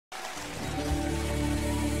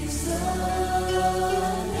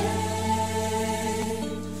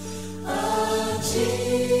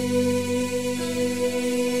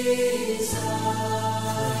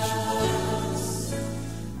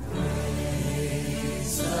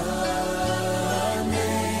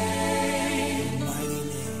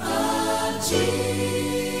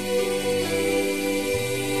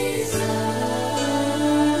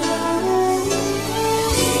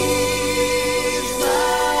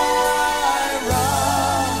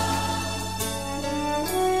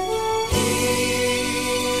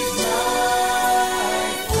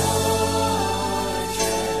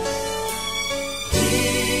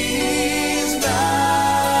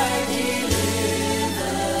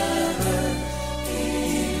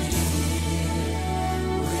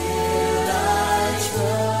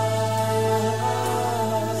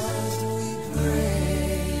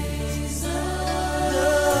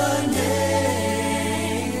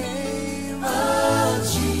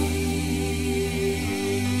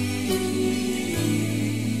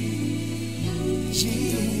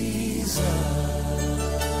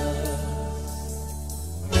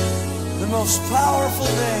Most powerful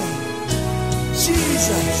name,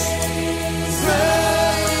 Jesus.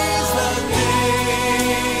 Praise the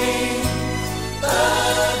name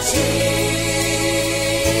of Jesus.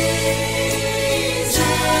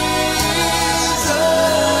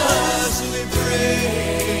 We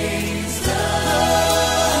praise the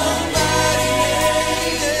mighty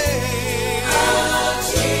name of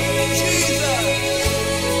Jesus.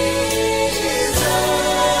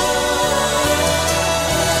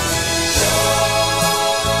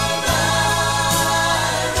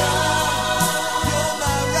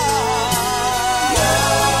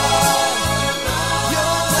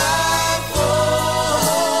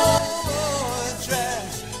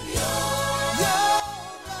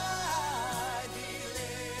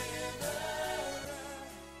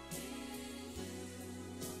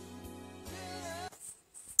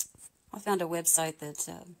 I found a website that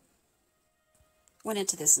went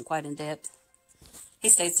into this in quite in depth. He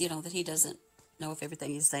states, that he doesn't know if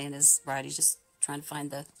everything he's saying is right. He's just trying to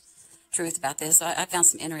find the truth about this. So I found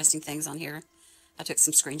some interesting things on here. I took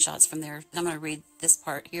some screenshots from there. I'm going to read this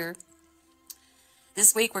part here.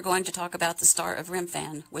 This week we're going to talk about the star of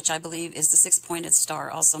Remphan, which I believe is the six-pointed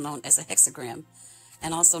star, also known as a hexagram,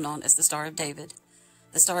 and also known as the Star of David.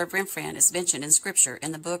 The star of Remphan is mentioned in Scripture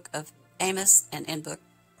in the book of Amos and in the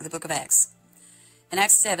book of Acts. In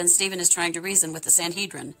Acts 7, Stephen is trying to reason with the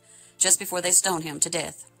Sanhedrin just before they stone him to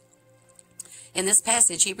death. In this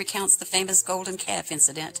passage, he recounts the famous golden calf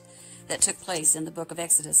incident that took place in the book of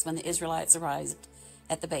Exodus when the Israelites arrived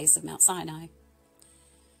at the base of Mount Sinai.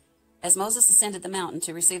 As Moses ascended the mountain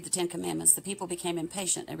to receive the Ten Commandments, the people became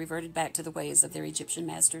impatient and reverted back to the ways of their Egyptian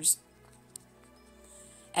masters.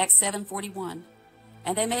 Acts 7:41,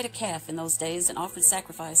 and they made a calf in those days and offered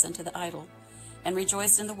sacrifice unto the idol, and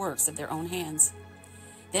rejoiced in the works of their own hands.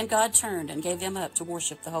 Then God turned and gave them up to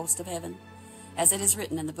worship the host of heaven, as it is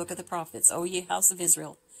written in the book of the prophets, O ye house of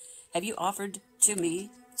Israel, have you offered to me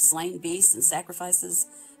slain beasts and sacrifices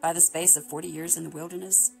by the space of 40 years in the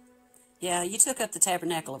wilderness? Yeah, you took up the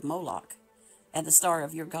tabernacle of Moloch and the star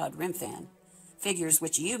of your god Remphan, figures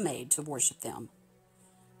which you made to worship them,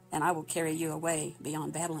 and I will carry you away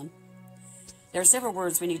beyond Babylon. There are several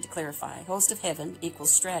words we need to clarify. Host of heaven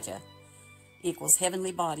equals strata, equals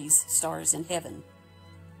heavenly bodies, stars in heaven.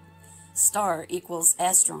 Star equals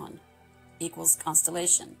astron, equals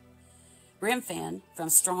constellation. Remphan, from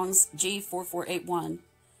Strong's G4481,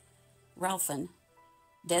 Ralphan,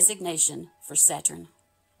 designation for Saturn.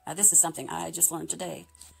 Now, this is something I just learned today.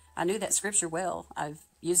 I knew that scripture well. I've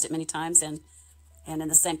used it many times, and in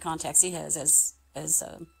the same context he has as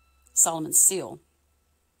Solomon's seal.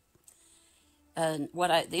 And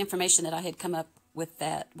the information that I had come up with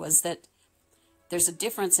that was that there's a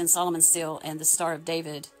difference in Solomon's seal and the Star of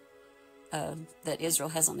David that Israel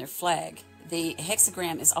has on their flag. The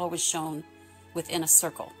hexagram is always shown within a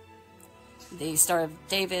circle. The Star of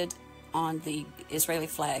David on the Israeli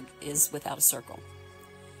flag is without a circle.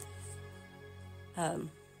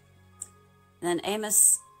 Then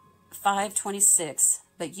Amos 5:26,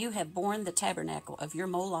 but you have borne the tabernacle of your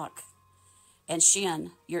Moloch, and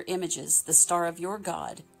Shean, your images, the star of your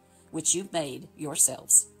God, which you made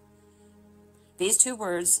yourselves. These two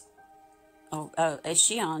words,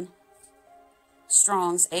 Shean,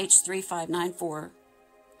 Strong's H3594,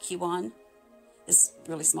 Kiwan, is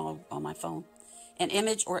really small on my phone, an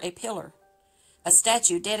image or a pillar, a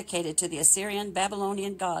statue dedicated to the Assyrian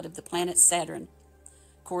Babylonian god of the planet Saturn,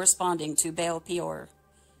 corresponding to Baal Peor,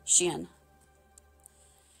 Shean.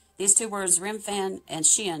 These two words, Remphan and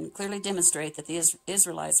Shean, clearly demonstrate that the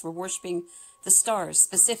Israelites were worshiping the stars,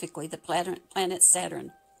 specifically the planet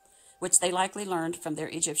Saturn, which they likely learned from their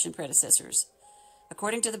Egyptian predecessors.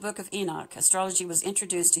 According to the book of Enoch, astrology was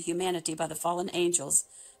introduced to humanity by the fallen angels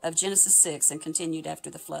of Genesis 6 and continued after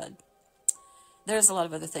the flood. There's a lot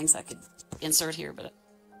of other things I could insert here, but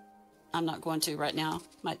I'm not going to right now.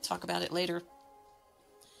 Might talk about it later.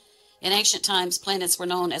 In ancient times, planets were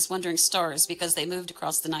known as wandering stars because they moved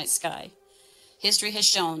across the night sky. History has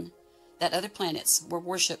shown that other planets were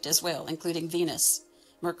worshipped as well, including Venus,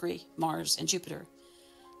 Mercury, Mars, and Jupiter.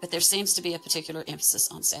 But there seems to be a particular emphasis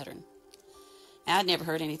on Saturn. I'd never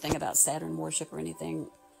heard anything about Saturn worship or anything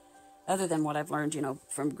other than what I've learned,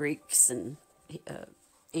 from Greeks and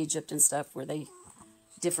Egypt and stuff, where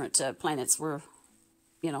different planets were,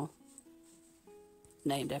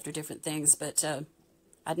 named after different things. But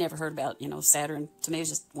I'd never heard about, Saturn. To me, it's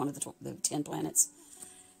just one of the 10 planets.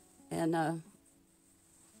 And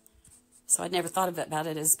so I'd never thought about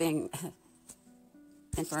it as being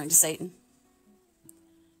inferring to Satan.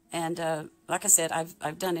 And like I said,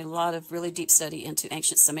 I've done a lot of really deep study into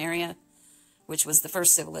ancient Samaria, which was the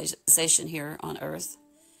first civilization here on Earth,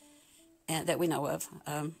 and that we know of.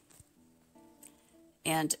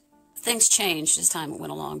 And things changed as time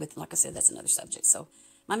went along, but like I said, that's another subject. So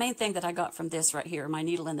my main thing that I got from this right here, my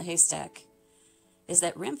needle in the haystack, is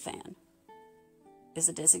that Remphan is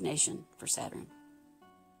a designation for Saturn.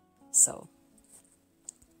 So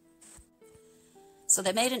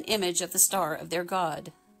they made an image of the star of their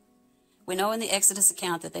god. We know in the Exodus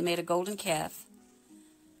account that they made a golden calf,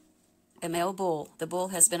 a male bull. The bull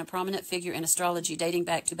has been a prominent figure in astrology dating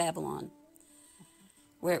back to Babylon,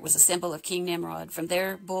 where it was a symbol of King Nimrod. From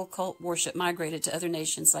there, bull cult worship migrated to other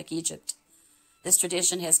nations like Egypt. This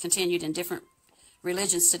tradition has continued in different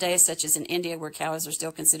religions today, such as in India, where cows are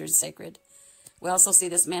still considered sacred. We also see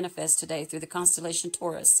this manifest today through the constellation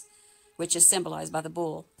Taurus, which is symbolized by the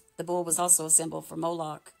bull. The bull was also a symbol for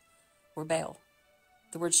Moloch or Baal.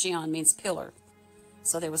 The word Shion means pillar,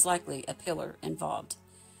 so there was likely a pillar involved.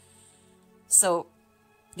 So,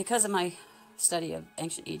 because of my study of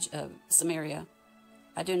ancient Samaria,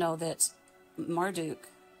 I do know that Marduk,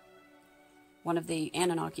 one of the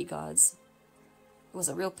Anunnaki gods, was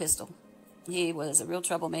a real pistol. He was a real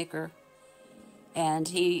troublemaker, and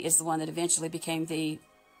he is the one that eventually became the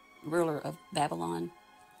ruler of Babylon.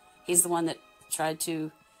 He's the one that tried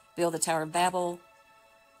to build the Tower of Babel.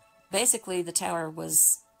 Basically, the tower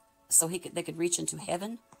was so they could reach into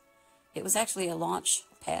heaven. It was actually a launch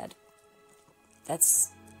pad. I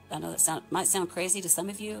know that might sound crazy to some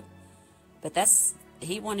of you, but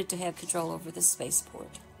he wanted to have control over the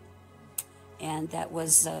spaceport. And that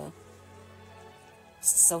was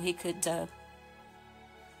so he could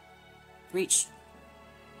reach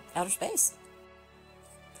outer space.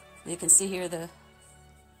 You can see here the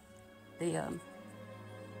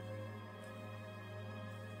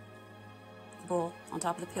bull on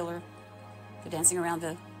top of the pillar. They're dancing around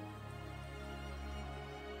the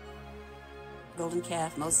golden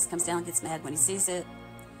calf. Moses comes down and gets mad when he sees it.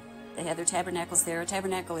 They have their tabernacles there. A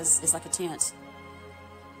tabernacle is like a tent.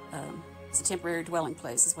 It's a temporary dwelling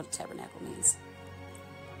place is what a tabernacle means.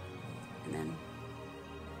 And then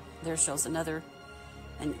there shows another.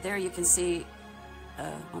 And there you can see,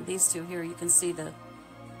 on these two here, you can see the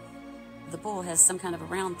bull has some kind of a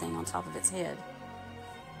round thing on top of its head.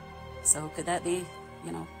 So could that be,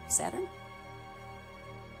 Saturn?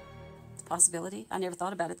 It's a possibility. I never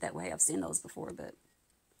thought about it that way. I've seen those before, but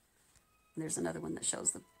there's another one that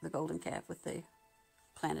shows the golden calf with the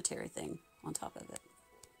planetary thing on top of it.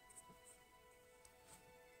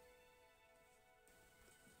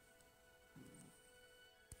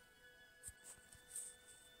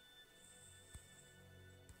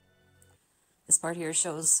 This part here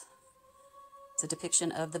shows it's a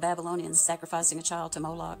depiction of the Babylonians sacrificing a child to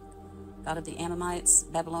Moloch, god of the Ammonites,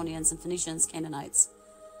 Babylonians, and Phoenicians, Canaanites,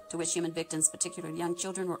 to which human victims, particularly young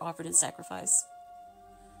children, were offered in sacrifice.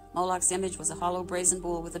 Moloch's image was a hollow brazen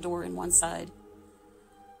bull with a door in one side.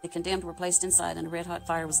 The condemned were placed inside, and a red-hot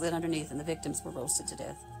fire was lit underneath, and the victims were roasted to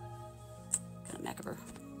death. Kind of macabre.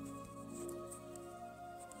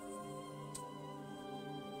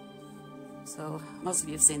 So, most of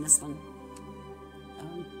you have seen this one.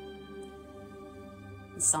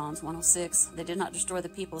 In Psalms 106, they did not destroy the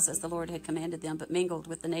peoples as the Lord had commanded them, but mingled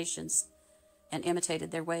with the nations and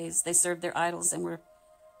imitated their ways. They served their idols and were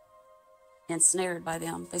ensnared by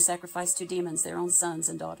them. They sacrificed to demons their own sons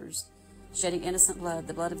and daughters, shedding innocent blood,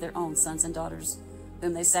 the blood of their own sons and daughters,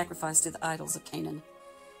 whom they sacrificed to the idols of Canaan.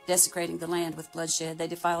 Desecrating the land with bloodshed, they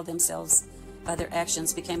defiled themselves by their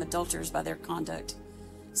actions, became adulterers by their conduct.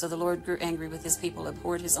 So the Lord grew angry with his people,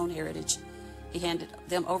 abhorred his own heritage. He handed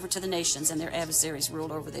them over to the nations, and their adversaries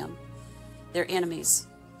ruled over them. Their enemies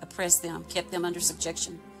oppressed them, kept them under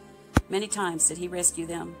subjection. Many times did he rescue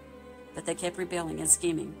them, but they kept rebelling and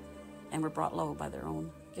scheming, and were brought low by their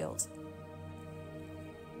own guilt.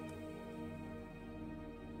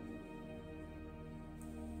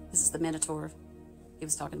 This is the Minotaur he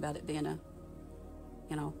was talking about it being a,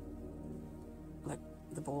 you know, like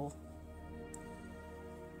the bull.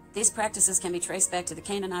 These practices can be traced back to the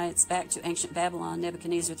Canaanites, back to ancient Babylon,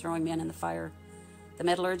 Nebuchadnezzar throwing men in the fire. The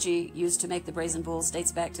metallurgy used to make the brazen bulls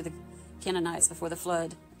dates back to the Canaanites before the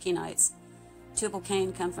flood, Kenites.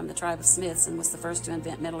 Tubal-Cain come from the tribe of Smiths and was the first to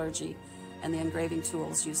invent metallurgy and the engraving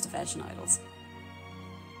tools used to fashion idols.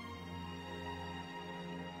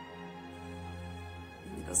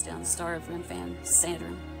 And it goes down the star of Remphan,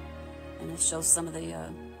 Saturn, and it shows some of the...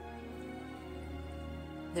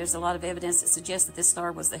 there's a lot of evidence that suggests that this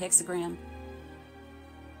star was the hexagram.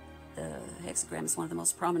 The hexagram is one of the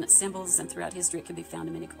most prominent symbols, and throughout history it can be found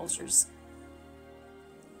in many cultures.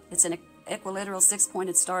 It's an equilateral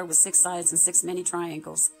six-pointed star with 6 sides and 6 mini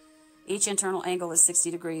triangles. Each internal angle is 60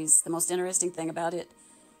 degrees. The most interesting thing about it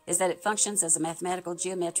is that it functions as a mathematical,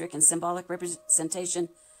 geometric, and symbolic representation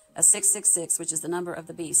of 666, which is the number of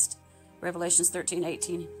the beast. Revelations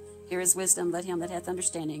 13:18. Here is wisdom, let him that hath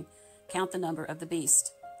understanding count the number of the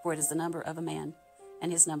beast, for it is the number of a man,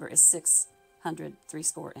 and his number is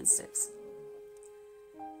 666.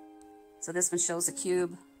 So this one shows a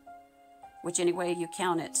cube, which any way you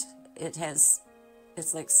count it,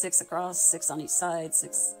 it's like 6 across, 6 on each side,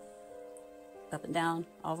 6 up and down,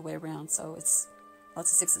 all the way around. So it's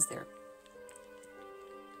lots of 6s there.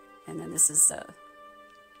 And then this is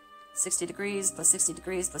 60 degrees plus 60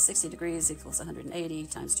 degrees plus 60 degrees equals 180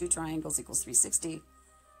 times 2 triangles equals 360,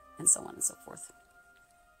 and so on and so forth.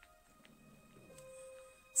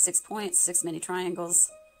 6 points, 6 mini triangles,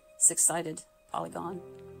 6-sided polygon.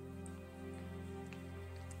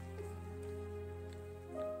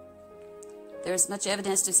 There is much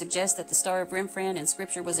evidence to suggest that the star of Remphan in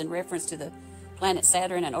Scripture was in reference to the planet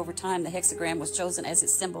Saturn, and over time the hexagram was chosen as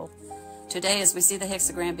its symbol. Today, as we see the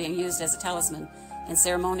hexagram being used as a talisman in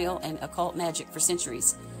ceremonial and occult magic for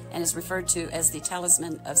centuries, and is referred to as the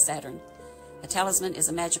talisman of Saturn. A talisman is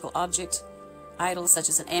a magical object, idol such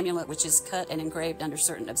as an amulet, which is cut and engraved under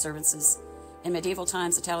certain observances. In medieval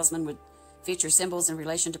times, a talisman would feature symbols in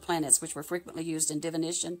relation to planets, which were frequently used in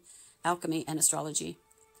divination, alchemy, and astrology.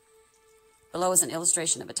 Below is an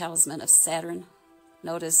illustration of a talisman of Saturn.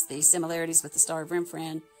 Notice the similarities with the star of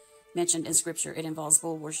Remphan mentioned in Scripture. It involves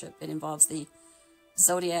bull worship. It involves the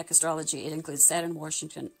zodiac astrology. It includes Saturn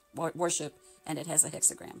worship, and it has a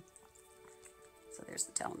hexagram. So there's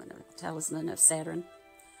the talisman of Saturn.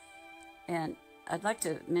 And I'd like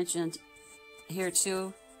to mention here,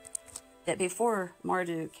 too, that before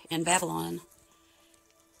Marduk in Babylon,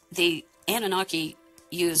 the Anunnaki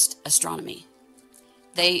used astronomy.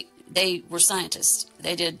 They were scientists.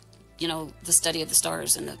 They did, the study of the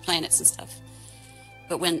stars and the planets and stuff.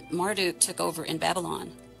 But when Marduk took over in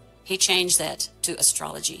Babylon, he changed that to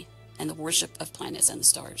astrology and the worship of planets and the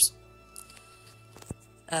stars.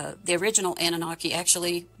 The original Anunnaki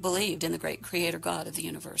actually believed in the great creator God of the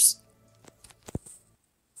universe.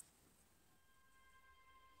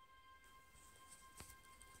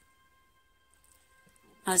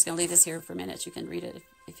 I'm just going to leave this here for a minute. You can read it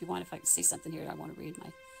if you want. If I can see something here I want to read.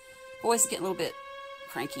 My voice is getting a little bit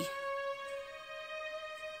cranky.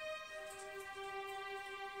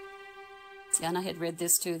 Yeah, and I had read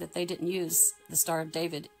this too, that they didn't use the Star of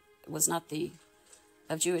David. It was not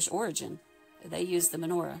of Jewish origin. They used the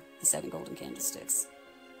menorah, the 7 golden candlesticks.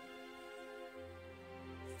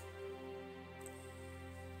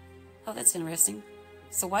 Oh, that's interesting.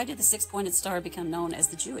 So why did the 6-pointed star become known as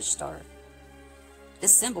the Jewish star?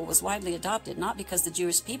 This symbol was widely adopted not because the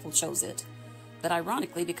Jewish people chose it, but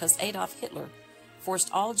ironically because Adolf Hitler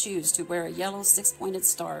forced all Jews to wear a yellow 6-pointed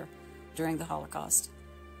star during the Holocaust.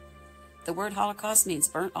 The word Holocaust means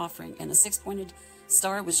burnt offering, and the 6-pointed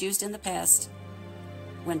star was used in the past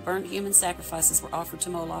when burnt human sacrifices were offered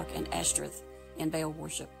to Moloch and Ashtoreth in Baal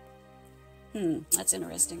worship. That's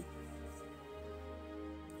interesting.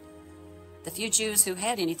 The few Jews who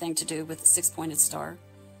had anything to do with the 6-pointed star,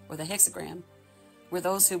 or the hexagram, were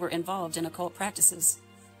those who were involved in occult practices.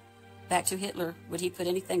 Back to Hitler, would he put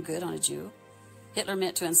anything good on a Jew? Hitler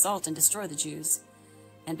meant to insult and destroy the Jews,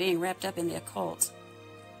 and being wrapped up in the occult,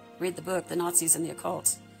 read the book, The Nazis and the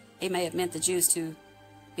Occult, he may have meant the Jews to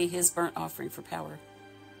be his burnt offering for power.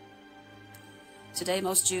 Today,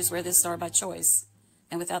 most Jews wear this star by choice,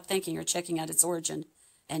 and without thinking or checking out its origin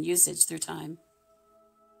and usage through time.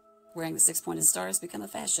 Wearing the 6-pointed star has become a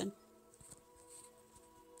fashion.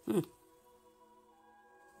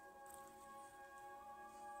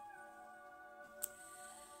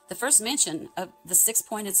 The first mention of the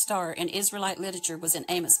 6-pointed star in Israelite literature was in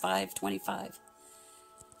Amos 5:25.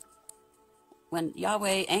 When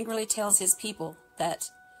Yahweh angrily tells his people that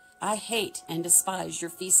I hate and despise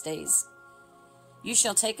your feast days. You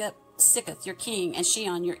shall take up Sicketh, your king, and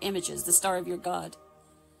Shion, your images, the star of your god.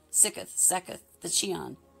 Sicketh, Saketh, the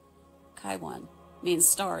Shion. Kaiwan means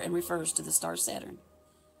star and refers to the star Saturn,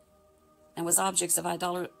 and was objects of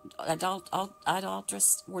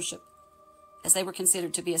idolatrous worship, as they were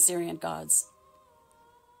considered to be Assyrian gods.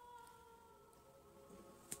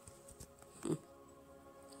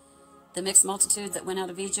 The mixed multitude that went out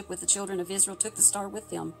of Egypt with the children of Israel took the star with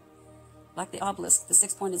them. Like the obelisk, the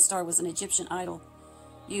six-pointed star was an Egyptian idol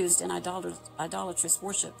used in idolatrous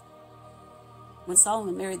worship. When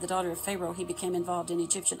Solomon married the daughter of Pharaoh, he became involved in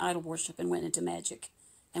Egyptian idol worship and went into magic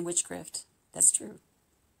and witchcraft. That's true.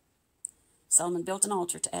 Solomon built an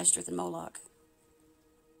altar to Ashtoreth and Moloch.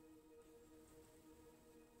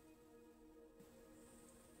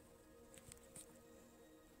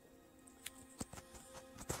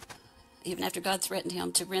 Even after God threatened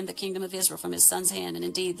him to rend the kingdom of Israel from his son's hand, and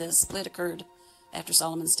indeed the split occurred after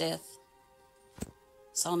Solomon's death.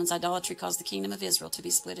 Solomon's idolatry caused the kingdom of Israel to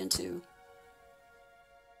be split in two.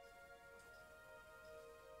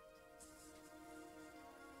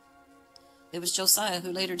 It was Josiah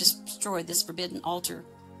who later destroyed this forbidden altar.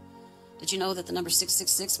 Did you know that the number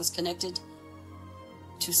 666 was connected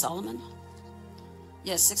to Solomon?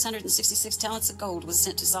 Yes, 666 talents of gold was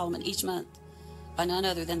sent to Solomon each month by none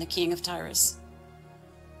other than the king of Tyrus.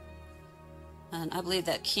 And I believe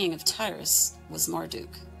that king of Tyrus was Marduk,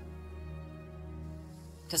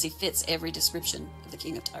 because he fits every description of the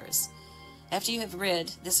king of Tyrus. After you have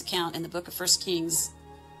read this account in the book of 1 Kings,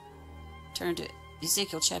 turn to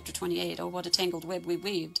Ezekiel chapter 28. Oh, what a tangled web we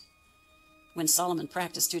weaved when Solomon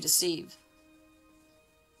practiced to deceive.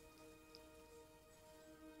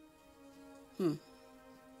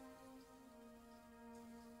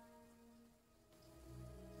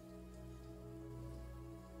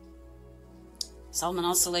 Solomon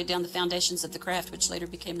also laid down the foundations of the craft which later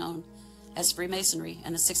became known as Freemasonry,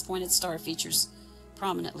 and the six-pointed star features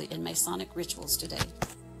prominently in Masonic rituals today.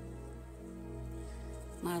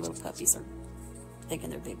 My little puppies are thinking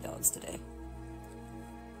they're big dogs today.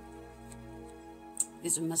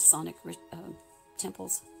 These are Masonic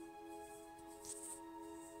temples.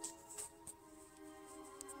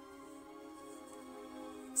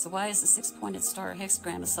 So why is the six-pointed star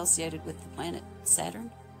hexagram associated with the planet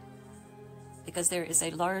Saturn? Because there is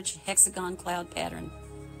a large hexagon cloud pattern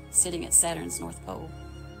sitting at Saturn's North Pole.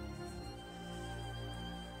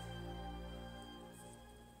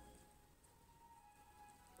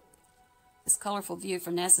 This colorful view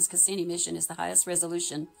from NASA's Cassini mission is the highest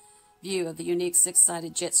resolution view of the unique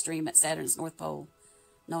six-sided jet stream at Saturn's North Pole,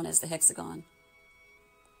 known as the hexagon.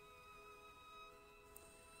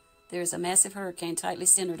 There is a massive hurricane tightly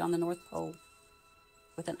centered on the North Pole,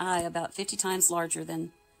 with an eye about 50 times larger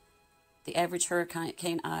than the average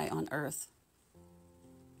hurricane eye on Earth.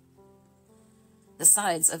 The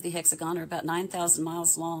sides of the hexagon are about 9,000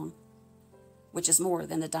 miles long, which is more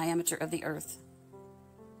than the diameter of the Earth.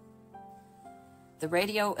 The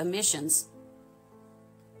radio emissions...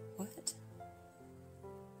 What?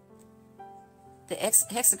 The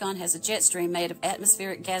hexagon has a jet stream made of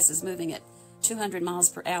atmospheric gases moving at 200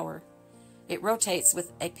 miles per hour. It rotates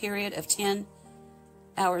with a period of 10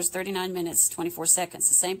 hours, 39 minutes, 24 seconds,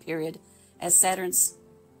 the same period as Saturn's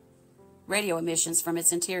radio emissions from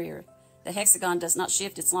its interior. The hexagon does not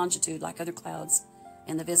shift its longitude like other clouds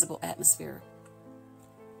in the visible atmosphere.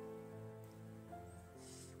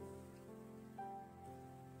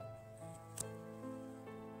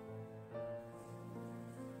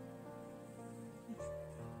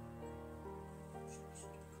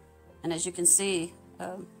 And as you can see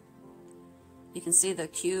the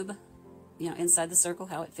cube, inside the circle,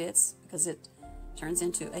 how it fits, because it turns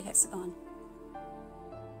into a hexagon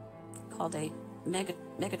called a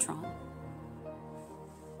Megatron.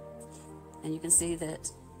 And you can see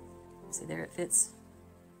that, there it fits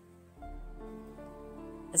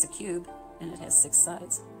as a cube, and it has 6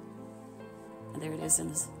 sides. And there it is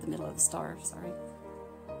in the middle of the star, sorry.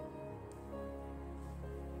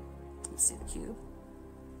 You see the cube.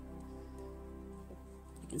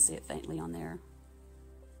 You can see it faintly on there,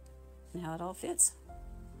 and how it all fits.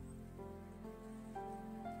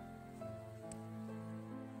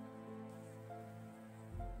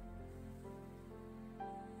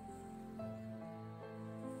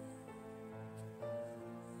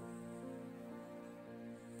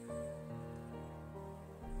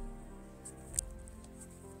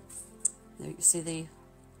 There you see the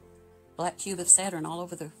black cube of Saturn all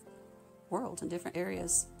over the world in different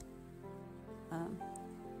areas.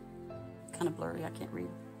 Kind of blurry. I can't read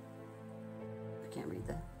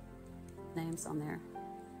the names on there.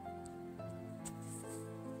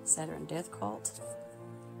 Saturn Death Cult.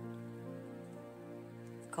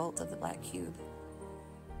 cult of the black cube.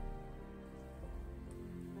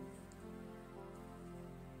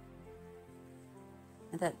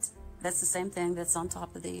 And that's the same thing that's on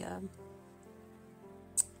top of the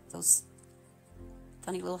those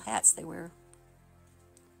funny little hats they wear.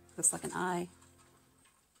 Looks like an eye.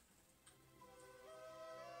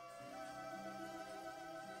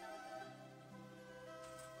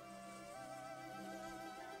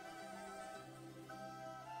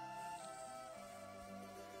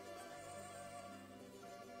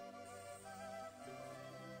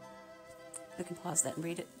 You can pause that and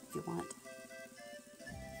read it if you want.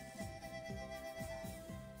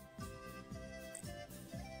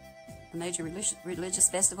 A major religious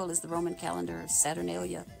festival is the Roman calendar of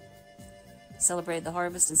Saturnalia. Celebrated the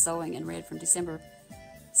harvest and sowing and read from December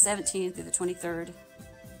 17th through the 23rd.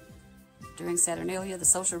 During Saturnalia, the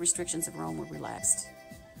social restrictions of Rome were relaxed.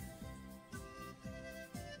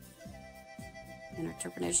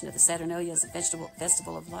 Interpretation of the Saturnalia as a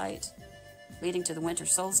festival of light, leading to the winter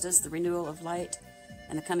solstice, the renewal of light,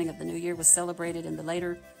 and the coming of the new year was celebrated in the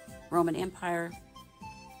later Roman Empire,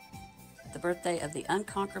 the birthday of the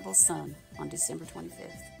unconquerable sun on December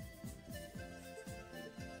 25th.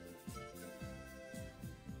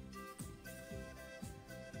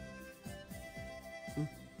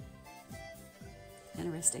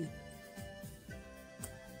 Interesting.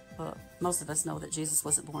 Well, most of us know that Jesus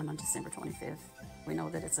wasn't born on December 25th. We know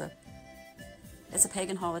that it's a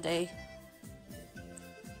pagan holiday,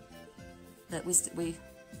 that we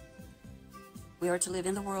are to live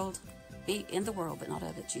in the world, be in the world, but not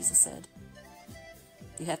of it, Jesus said.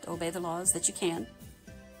 You have to obey the laws that you can.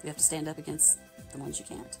 You have to stand up against the ones you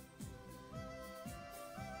can't.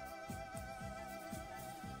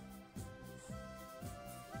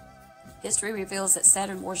 History reveals that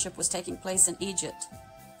Saturn worship was taking place in Egypt.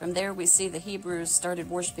 From there, we see the Hebrews started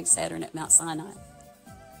worshiping Saturn at Mount Sinai.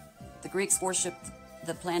 The Greeks worshipped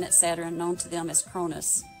the planet Saturn, known to them as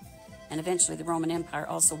Cronus, and eventually the Roman Empire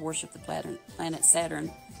also worshipped the planet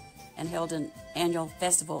Saturn and held an annual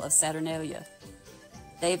festival of Saturnalia.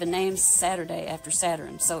 They even named Saturday after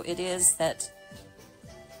Saturn. So isn't that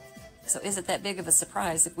big of a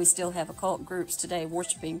surprise if we still have occult groups today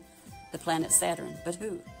worshiping the planet Saturn? But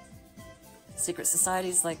who? Secret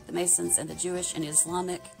societies like the Masons and the Jewish and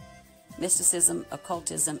Islamic, mysticism,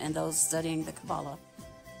 occultism, and those studying the Kabbala.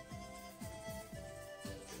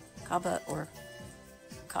 Kaaba,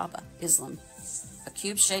 Islam, a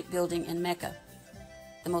cube-shaped building in Mecca,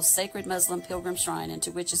 the most sacred Muslim pilgrim shrine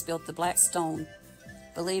into which is built the black stone,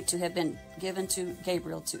 believed to have been given to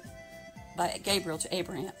by Gabriel to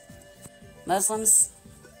Abraham. Muslims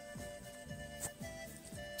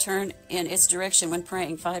turn in its direction when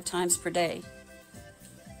praying 5 times per day.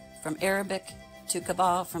 From Arabic to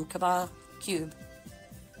Kaaba, from Kaaba, cube.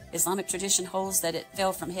 Islamic tradition holds that it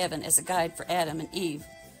fell from heaven as a guide for Adam and Eve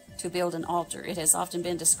to build an altar. It has often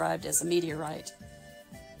been described as a meteorite.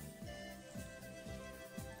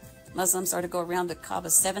 Muslims are to go around the Kaaba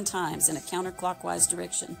 7 times in a counterclockwise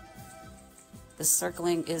direction. The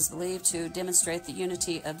circling is believed to demonstrate the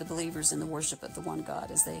unity of the believers in the worship of the one God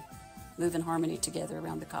as they move in harmony together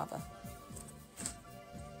around the Kaaba.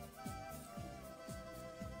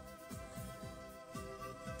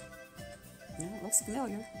 Yeah, it looks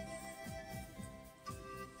familiar.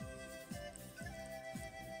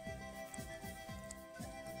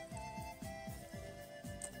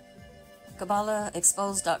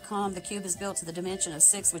 KabbalaExposed.com. The cube is built to the dimension of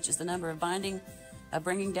 6, which is the number of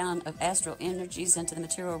bringing down of astral energies into the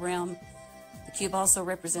material realm. The cube also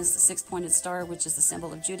represents the 6-pointed star, which is the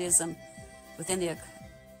symbol of Judaism. Within the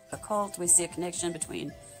occult, we see a connection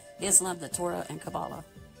between Islam, the Torah, and Kabbalah.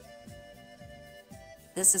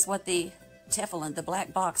 This is what the tefillin, the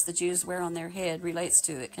black box the Jews wear on their head, relates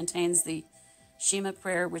to. It contains the Shema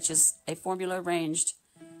prayer, which is a formula arranged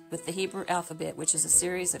with the Hebrew alphabet, which is a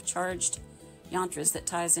series of charged yantras that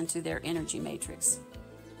ties into their energy matrix.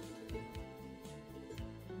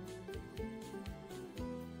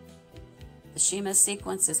 The Shema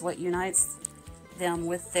sequence is what unites them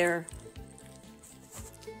with their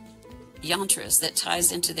yantras that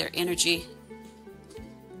ties into their energy.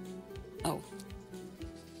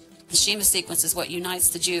 The Shema sequence is what unites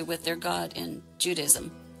the Jew with their God in Judaism.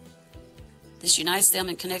 This unites them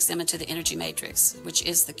and connects them into the energy matrix, which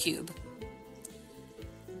is the cube.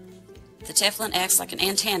 The tefillin acts like an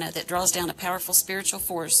antenna that draws down a powerful spiritual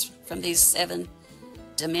force from these 7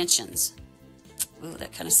 dimensions. Ooh,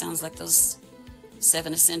 that kind of sounds like those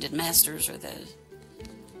 7 ascended masters, or the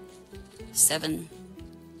 7,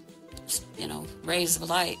 rays of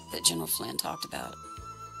light that General Flynn talked about.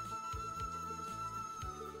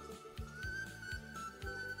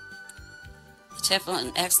 The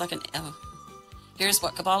Teflon acts like an... Here's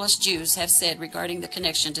what Kabbalist Jews have said regarding the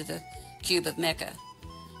connection to the cube of Mecca.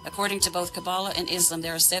 According to both Kabbala and Islam,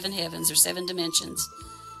 there are 7 heavens or 7 dimensions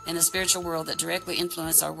in the spiritual world that directly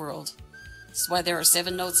influence our world. That's why there are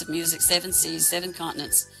 7 notes of music, 7 seas, 7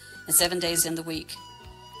 continents, and 7 days in the week.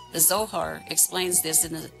 The Zohar explains this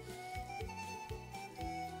in the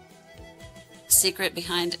secret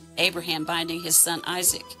behind Abraham binding his son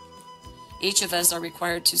Isaac. Each of us are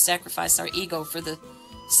required to sacrifice our ego for the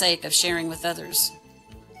sake of sharing with others.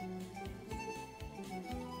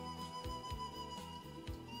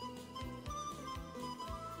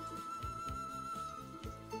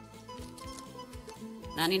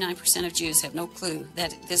 "99% of Jews have no clue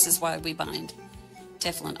that this is why we bind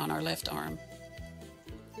Teflon on our left arm."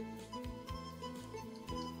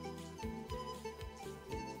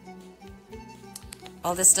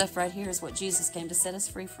 All this stuff right here is what Jesus came to set us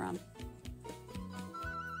free from.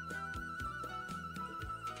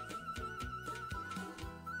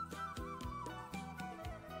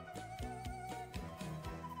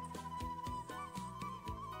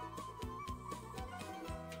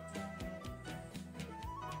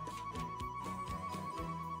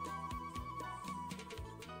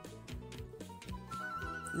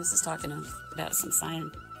 This is talking about some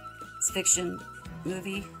science fiction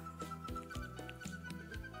movie.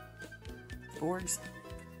 Borgs.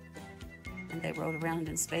 And they rode around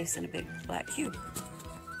in space in a big black cube.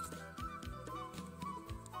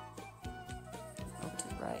 Over to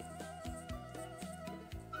the right.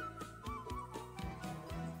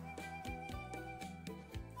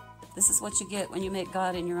 This is what you get when you make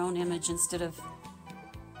God in your own image instead of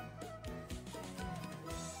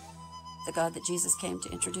the God that Jesus came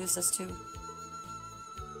to introduce us to.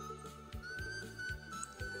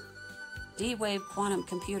 D-Wave Quantum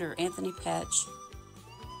Computer, Anthony Patch,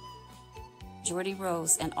 Geordie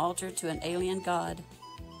Rose, an altar to an alien god,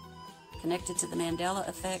 connected to the Mandela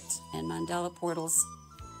effect and Mandela portals.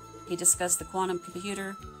 He discussed the quantum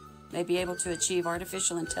computer may be able to achieve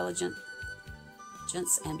artificial intelligence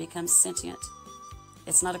and become sentient.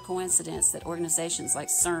 It's not a coincidence that organizations like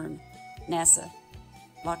CERN, NASA,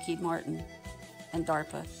 Lockheed Martin, and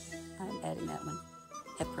DARPA, I'm adding that one,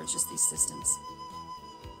 have purchased these systems.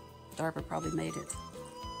 DARPA probably made it.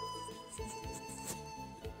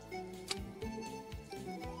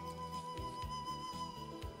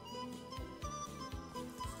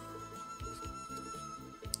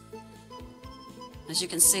 As you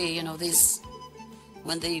can see, you know, these,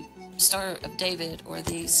 when the Star of David or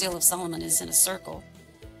the Seal of Solomon is in a circle,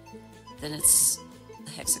 then it's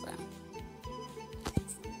the hexagram.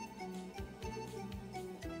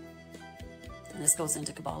 And this goes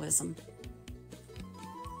into Kabbalism.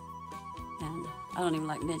 And I don't even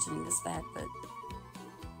like mentioning this fact, but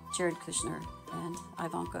Jared Kushner and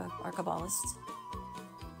Ivanka are Kabbalists.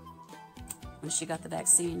 When she got the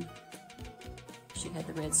vaccine, she had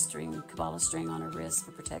the red string, Kabbalah string on her wrist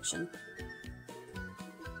for protection.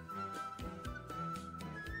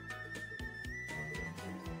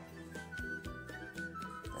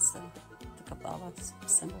 That's the Kabbalah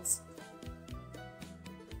symbols.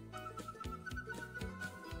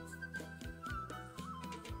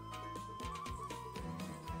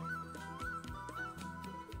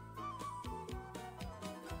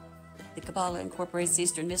 The Kabbala incorporates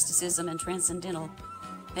Eastern mysticism and transcendental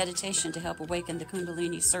meditation to help awaken the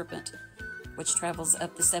Kundalini serpent, which travels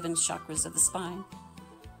up the 7 chakras of the spine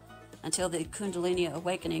until the Kundalini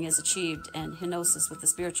awakening is achieved and hypnosis with the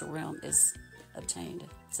spiritual realm is obtained.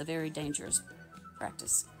 It's a very dangerous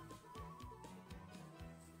practice.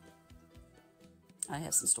 I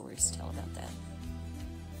have some stories to tell about that.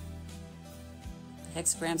 The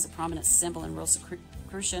hexagram is a prominent symbol in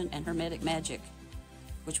Rosicrucian and Hermetic magic,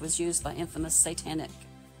 which was used by infamous Satanist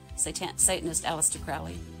Aleister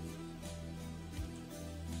Crowley.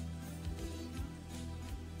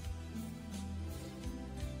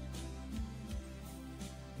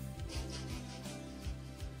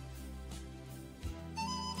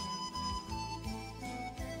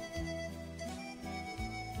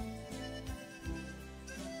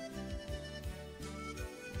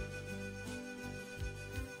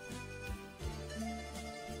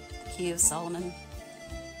 The Key of Solomon,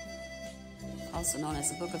 also known as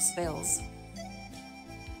the Book of Spells.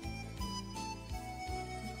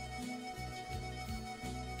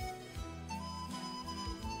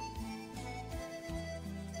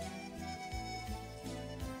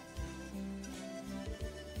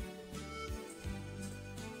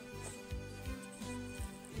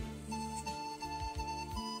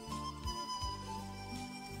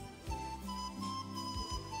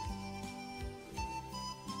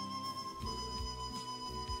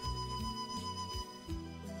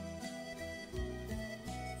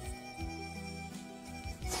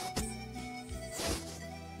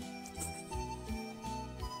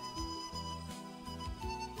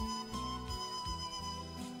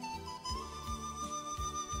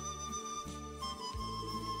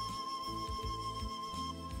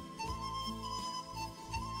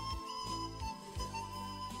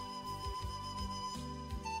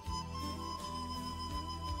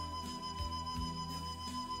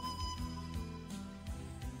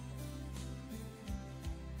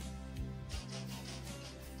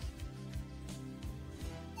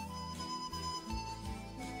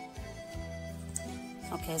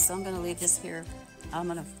 Okay, so I'm going to leave this here. I'm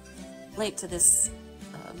going to link to this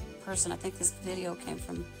person. I think this video came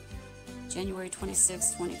from January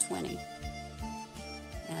 26, 2020.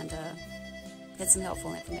 And get some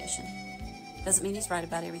helpful information. Doesn't mean he's right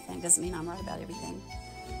about everything. Doesn't mean I'm right about everything.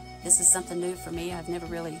 This is something new for me. I've never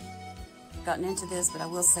really gotten into this, but I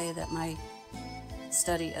will say that my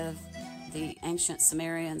study of the ancient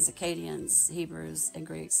Sumerians, Akkadians, Hebrews, and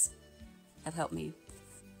Greeks have helped me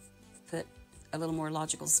put a little more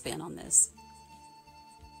logical spin on this.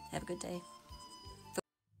 Have a good day.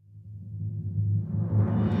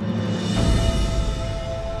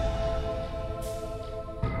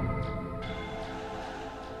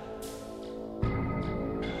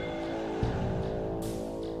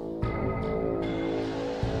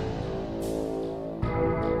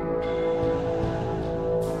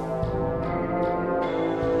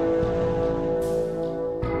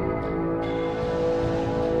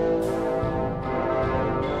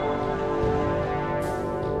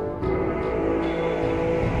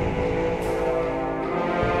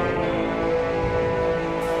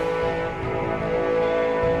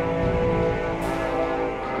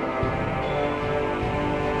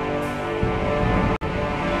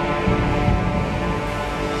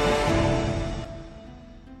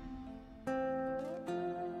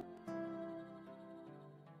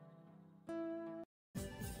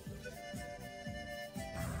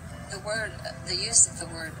 The use of the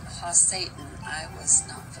word Satan, I was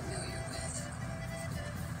not familiar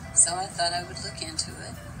with. So I thought I would look into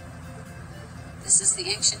it. This is the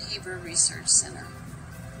Ancient Hebrew Research Center.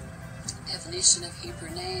 Definition of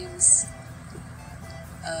Hebrew names.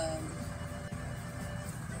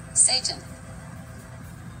 Satan.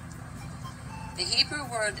 The Hebrew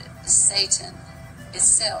word Satan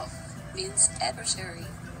itself means adversary,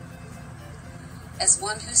 as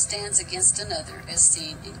one who stands against another, as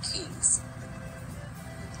seen in Kings.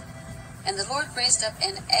 And the Lord raised up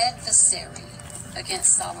an adversary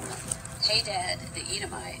against Solomon, Hadad the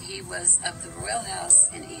Edomite. He was of the royal house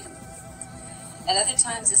in Edom. At other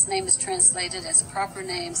times, this name is translated as a proper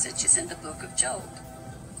name, such as in the book of Job.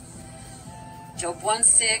 Job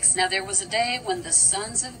 1:6, now there was a day when the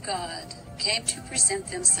sons of God came to present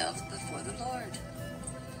themselves before the Lord,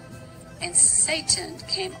 and Satan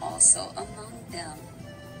came also among them.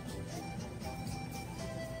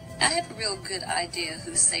 I have a real good idea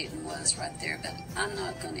who Satan was right there, but I'm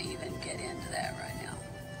not going to even get into that right now,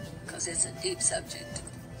 because it's a deep subject.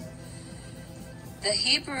 The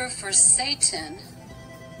Hebrew for Satan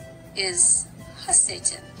is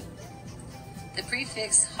ha-Satan. The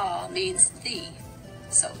prefix ha means the,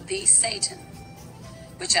 so the Satan,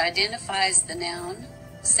 which identifies the noun.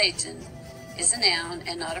 Satan is a noun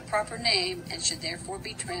and not a proper name, and should therefore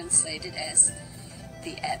be translated as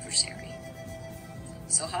the adversary.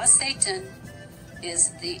 So ha-Satan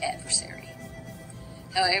is the adversary.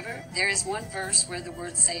 However, there is one verse where the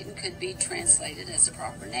word Satan could be translated as a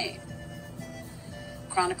proper name.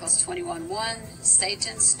 Chronicles 21:1,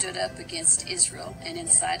 Satan stood up against Israel and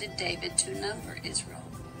incited David to number Israel.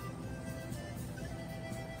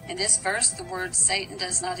 In this verse, the word Satan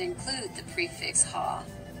does not include the prefix ha,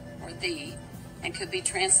 or the, and could be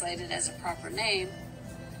translated as a proper name.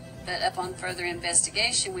 But upon further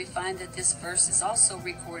investigation, we find that this verse is also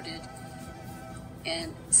recorded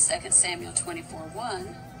in 2 Samuel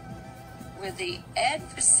 24:1, where the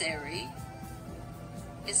adversary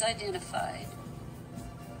is identified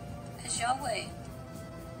as Yahweh.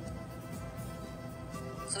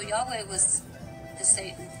 So Yahweh was the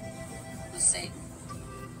Satan, was Satan.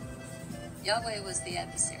 Yahweh was the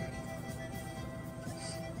adversary.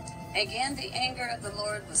 Again, the anger of the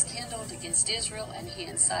Lord was kindled against Israel, and he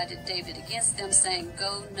incited David against them, saying,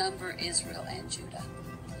 go number Israel and Judah.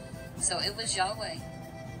 So it was Yahweh.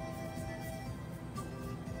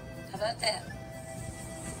 How about that?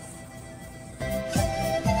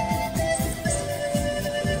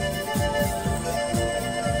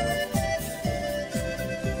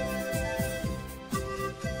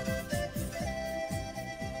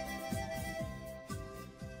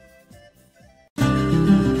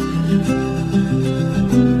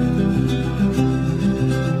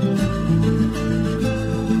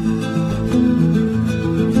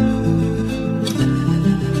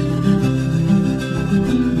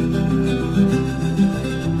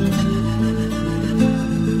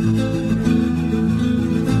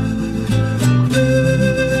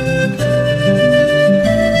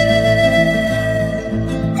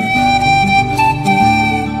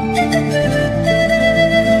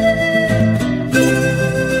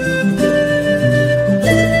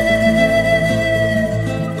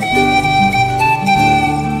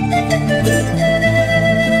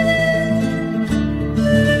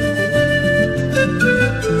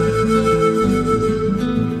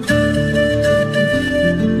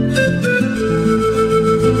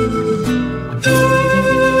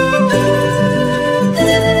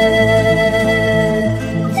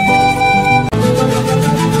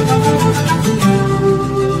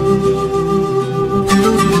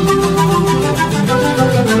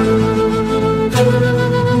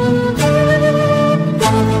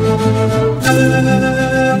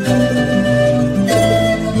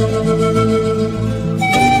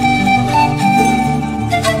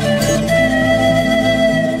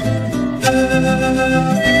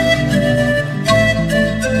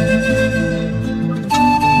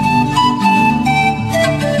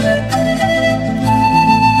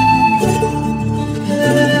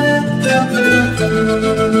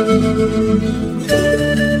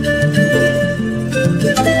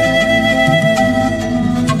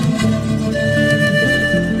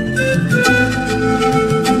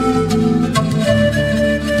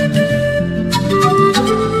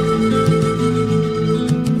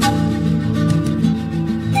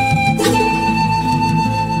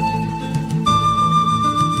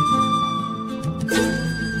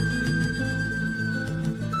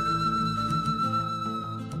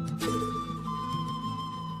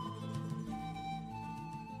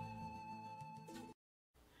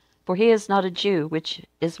 For he is not a Jew, which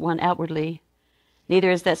is one outwardly, neither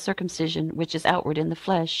is that circumcision, which is outward in the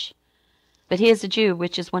flesh. But he is a Jew,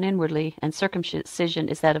 which is one inwardly, and circumcision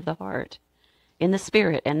is that of the heart, in the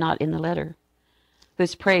spirit, and not in the letter,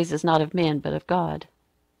 whose praise is not of men, but of God.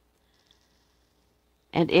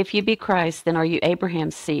 And if you be Christ, then are you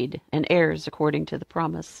Abraham's seed, and heirs according to the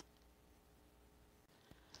promise.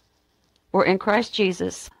 For in Christ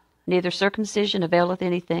Jesus neither circumcision availeth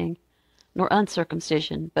anything, nor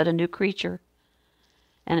uncircumcision, but a new creature.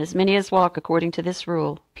 And as many as walk according to this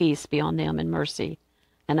rule, peace be on them and mercy,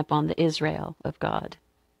 and upon the Israel of God.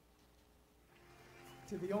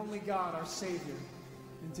 To the only God, our Savior,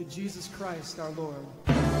 and to Jesus Christ, our Lord.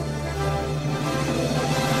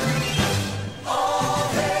 All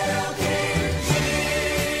hail King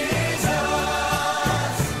Jesus.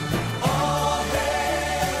 All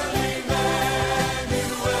hail Emmanuel.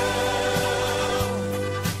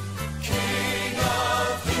 King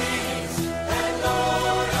of kings and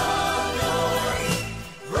Lord of lords.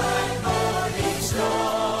 Bright morning star.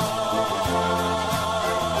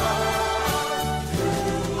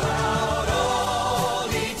 Throughout all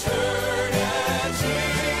eternity,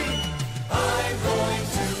 I'm going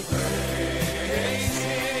to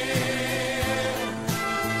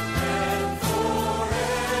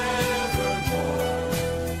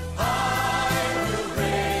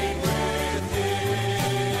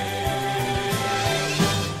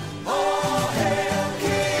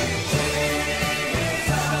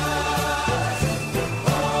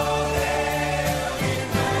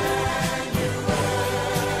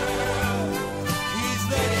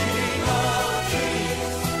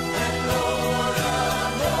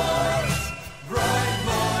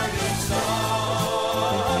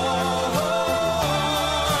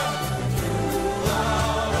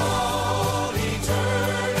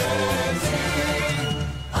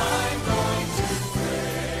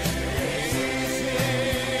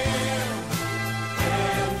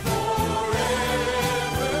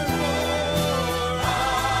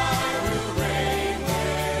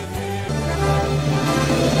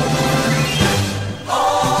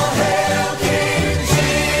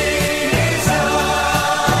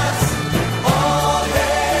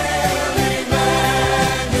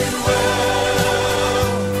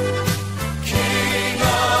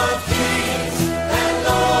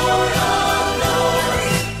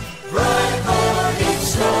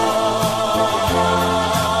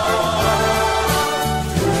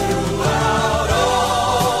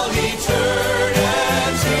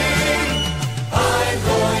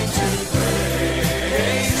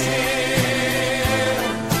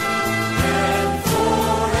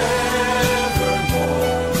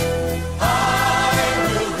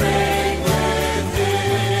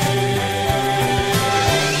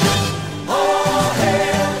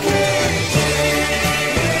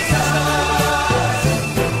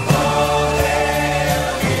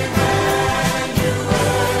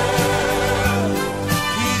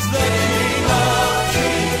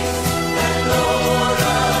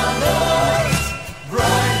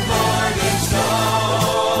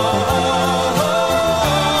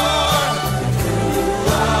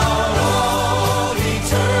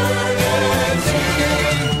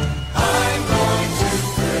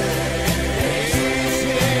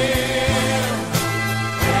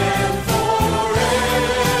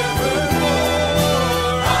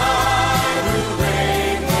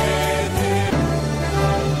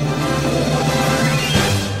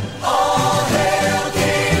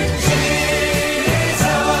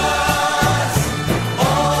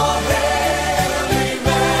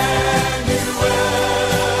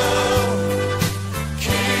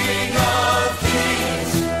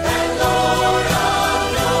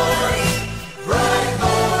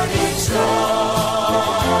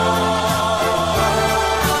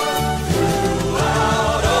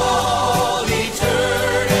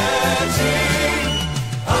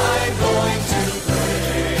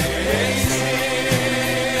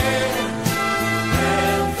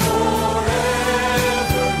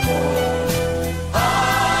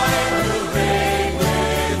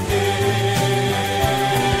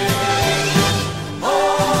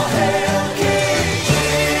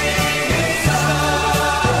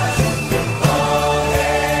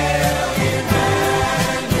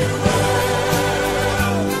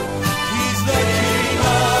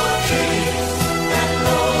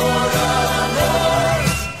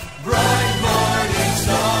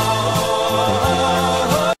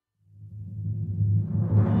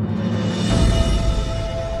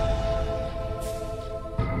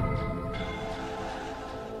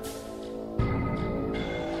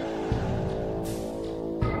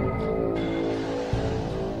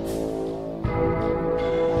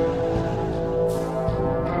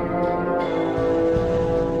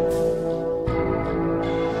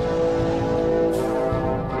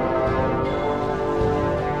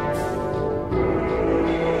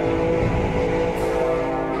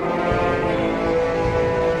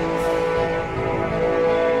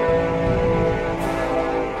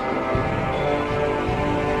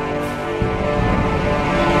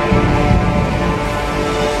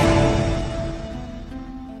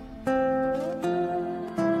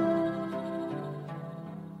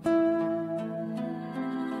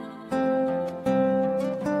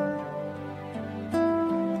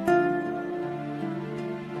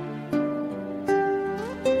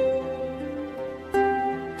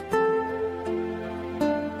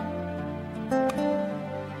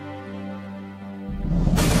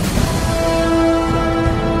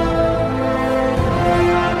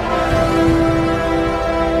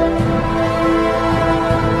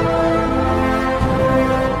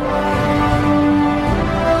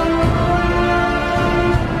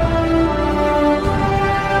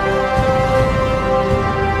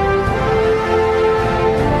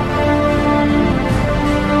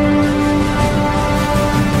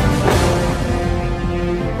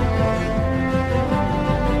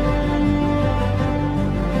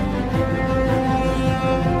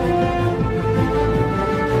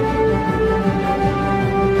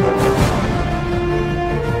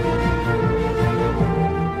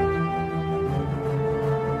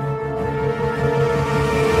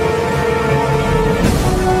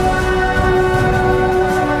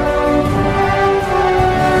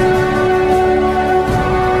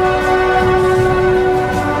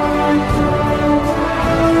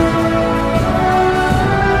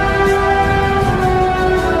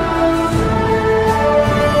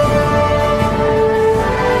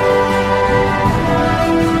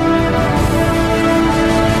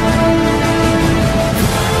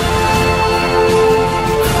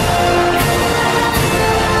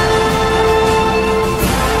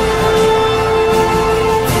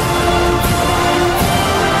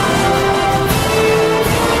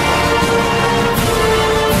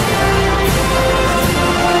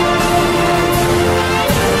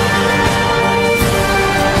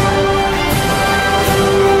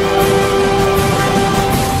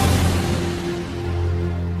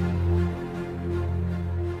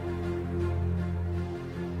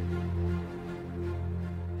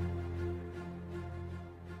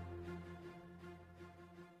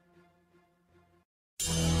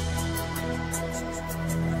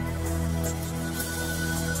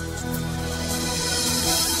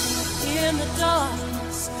the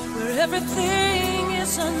darkness where everything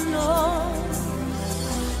is unknown.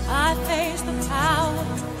 I face the power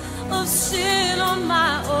of sin on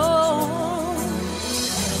my own.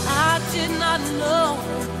 I did not know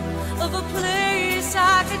of a place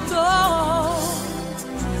I could go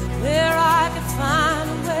where I could find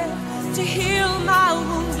a way to heal my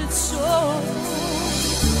wounded soul.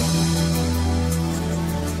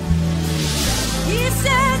 He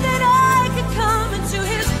said that I could come into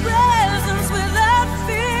his presence without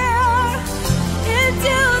fear,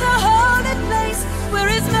 into the holy place where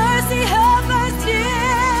his mercy hovers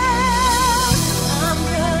dear. I'm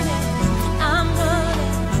running, I'm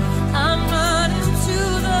running, I'm running to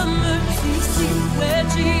the mercy seat where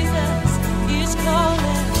Jesus is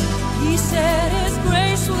calling. He said his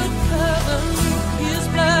grace would cover me, his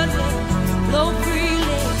blood will flow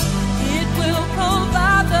freely, it will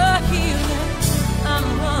provide the healing. I'm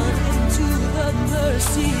running to the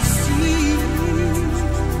mercy seat.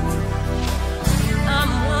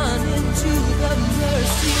 I'm running to the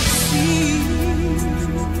mercy seat.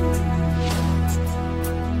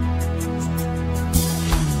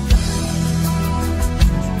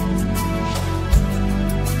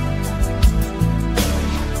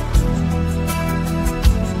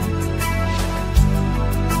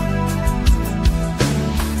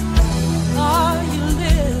 Are you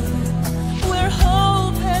living where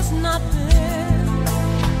hope has not been?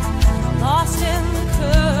 Lost in the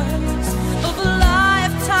currents of a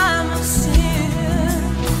lifetime of sin.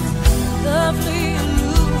 Lovely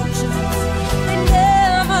illusions, they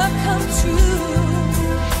never come true.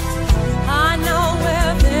 I know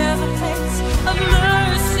where there's a place of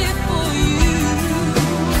mercy for you.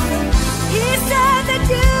 He said that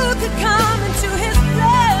you could come into his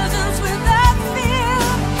presence without fear,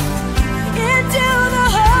 into the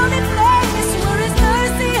holy place where his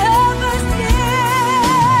mercy hovers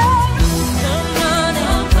near. Come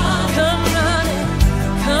running, come running,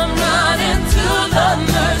 come running to the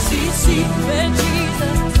mercy seat where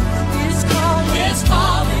Jesus is calling. His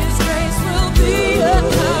grace will be a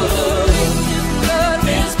covering.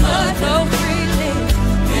 His blood flow freely.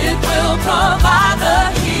 It will provide the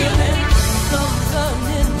healing. Come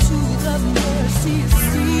running to the mercy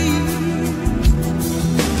seat.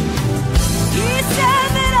 He said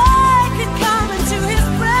that I could come into his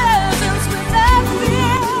presence without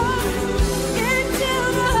fear, into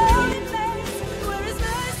the holy place where his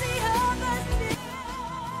mercy hovers near.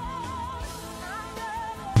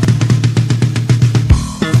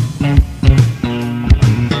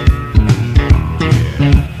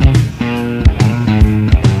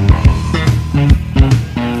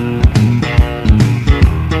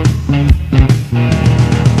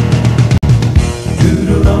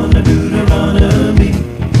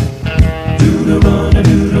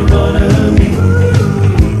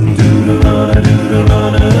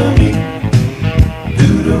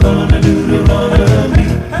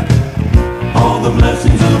 All the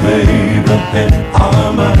blessings of Abraham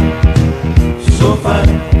are mine, so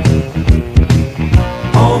fine.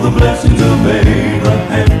 All the blessings of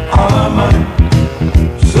Abraham are mine,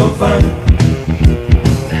 so fine.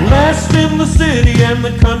 Blessed in the city and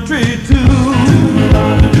the country too.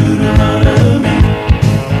 Deuteronomy.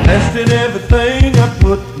 Blessed in everything I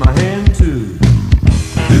put my hand to.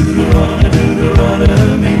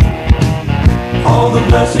 Deuteronomy. All the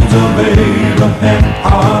blessings of Abraham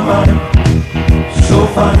are mine, so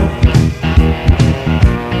fine.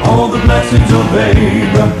 All the blessings of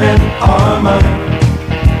Abraham are mine,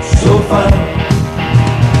 so fine.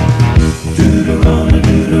 Deuteronomy,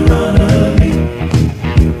 Deuteronomy,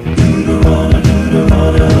 Deuteronomy,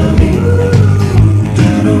 Deuteronomy,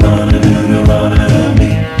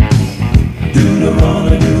 Deuteronomy,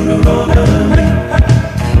 Deuteronomy, Deuteronomy.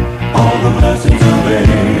 All the blessings of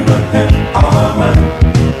Abraham are mine,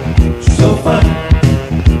 so fine.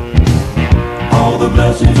 All the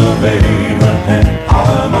blessings of Abraham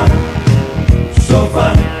are mine, so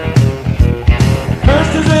fine.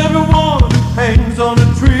 Cursed is everyone who hangs on a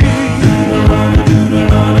tree.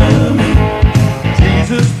 Deuteronomy.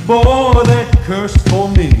 Jesus bore that curse for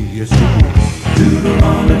me. Yes, he did.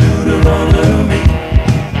 Deuteronomy.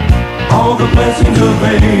 All the blessings of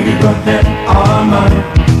Abraham are mine,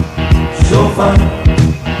 so fine.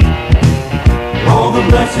 All the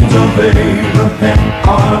blessings of Abraham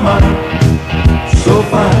are mine, so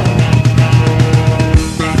fine.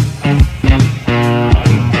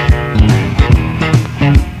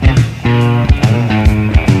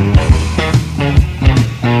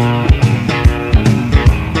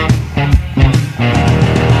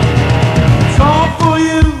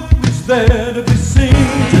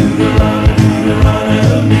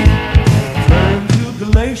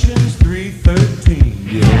 Galatians 3:15.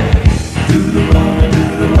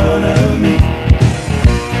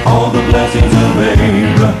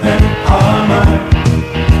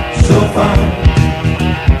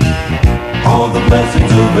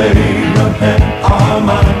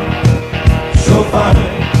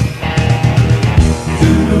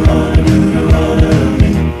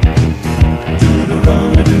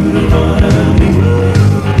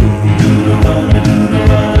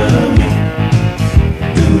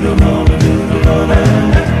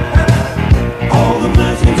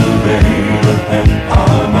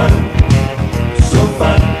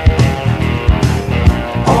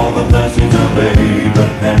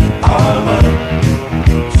 Abraham are mine,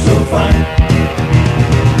 so fine.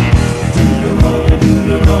 Deuteronomy,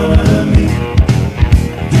 Deuteronomy,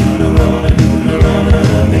 Deuteronomy,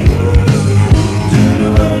 Deuteronomy,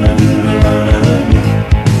 Deuteronomy,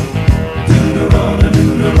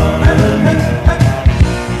 Deuteronomy.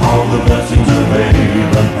 All the blessings of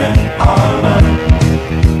Abraham are mine,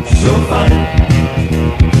 so fine.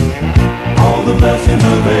 All the blessings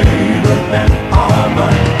of Abraham are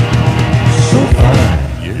mine, so fine.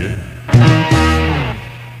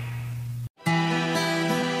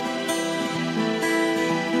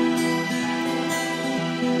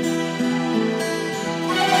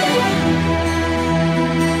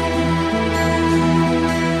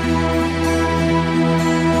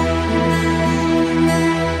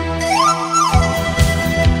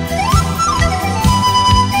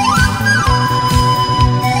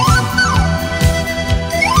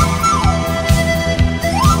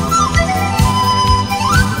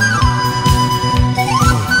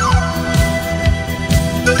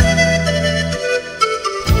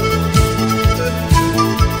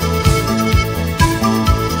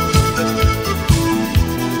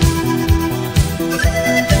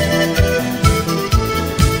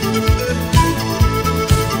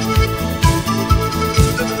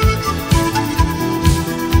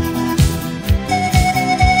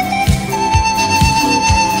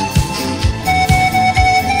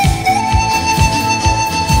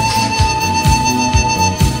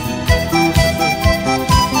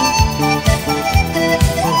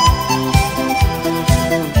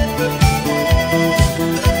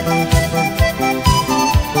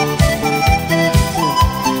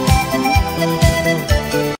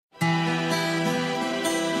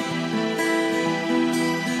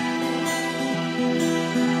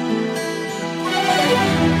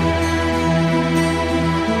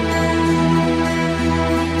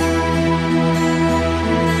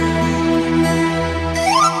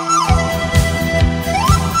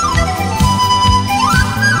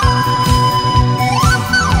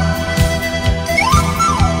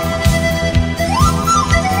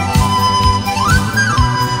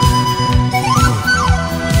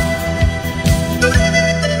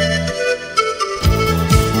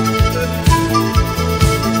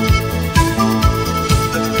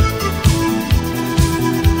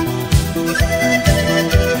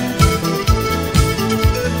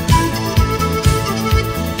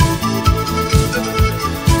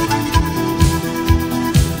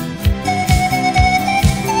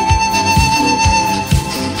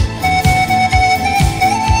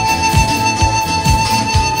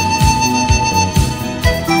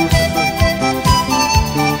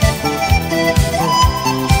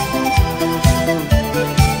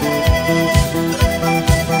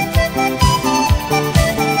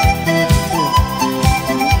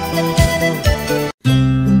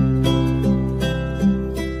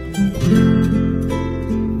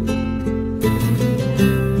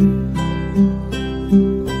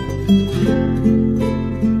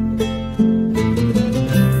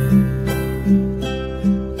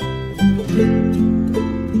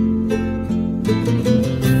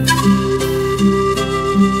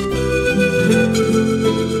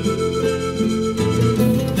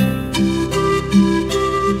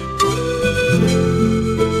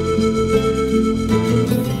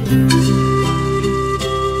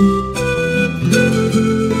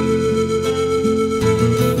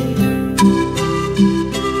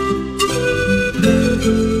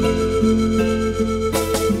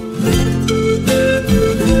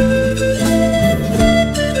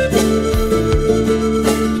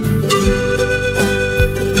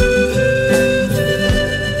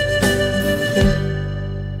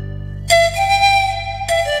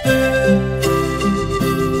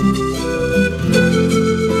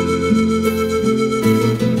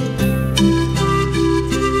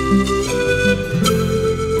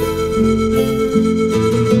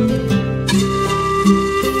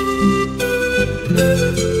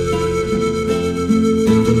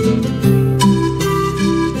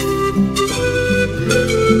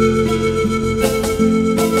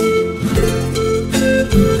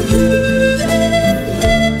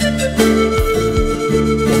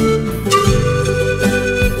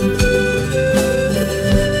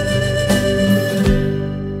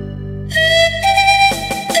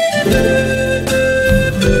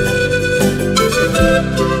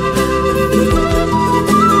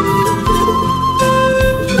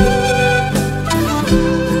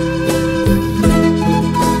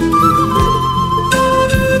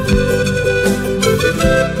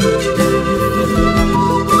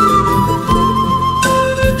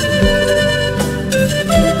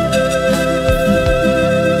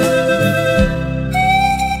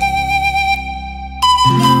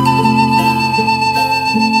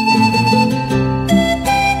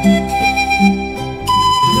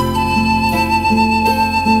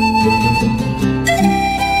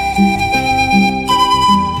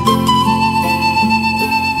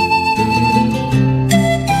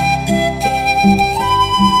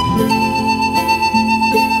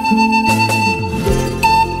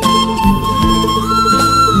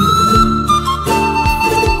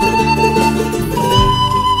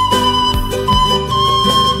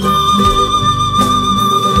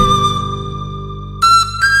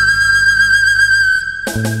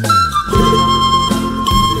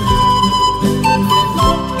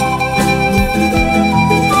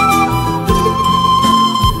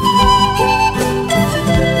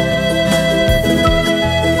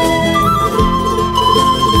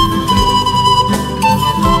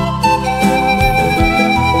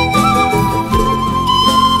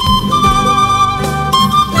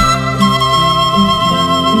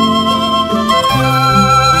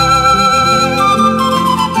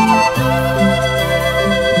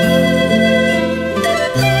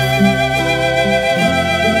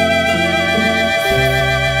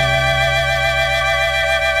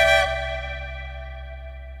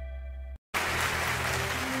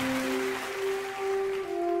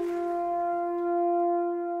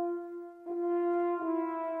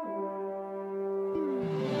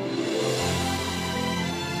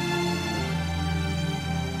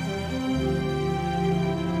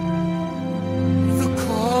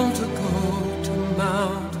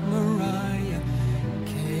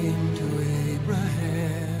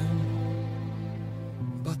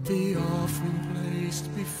 The offering placed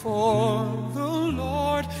before the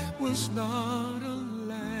Lord was not a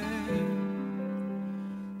lamb.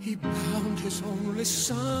 He bound his only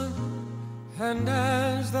son, and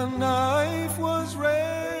as the knife was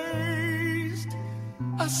raised,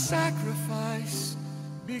 a sacrifice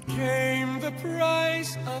became the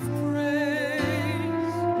price of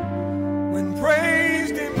praise. When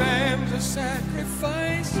praise demands a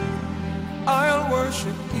sacrifice, I'll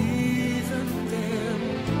worship even then,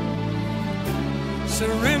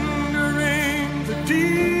 surrendering the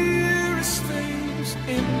dearest things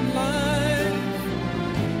in life.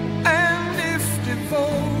 And if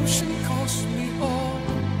devotion costs me all,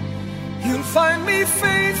 He'll find me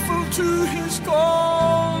faithful to His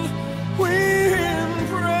call. When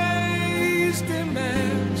praise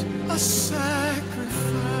demands a sacrifice,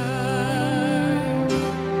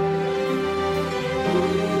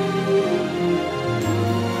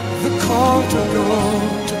 the call to go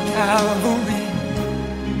to Calvary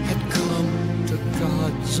had come to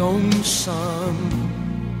God's own Son,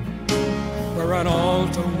 where an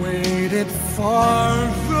altar waited for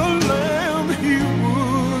the Lamb He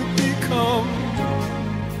would become.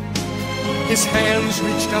 His hands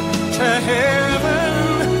reached up to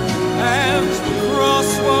heaven as the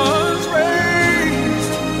cross was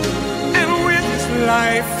raised, and with His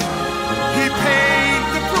life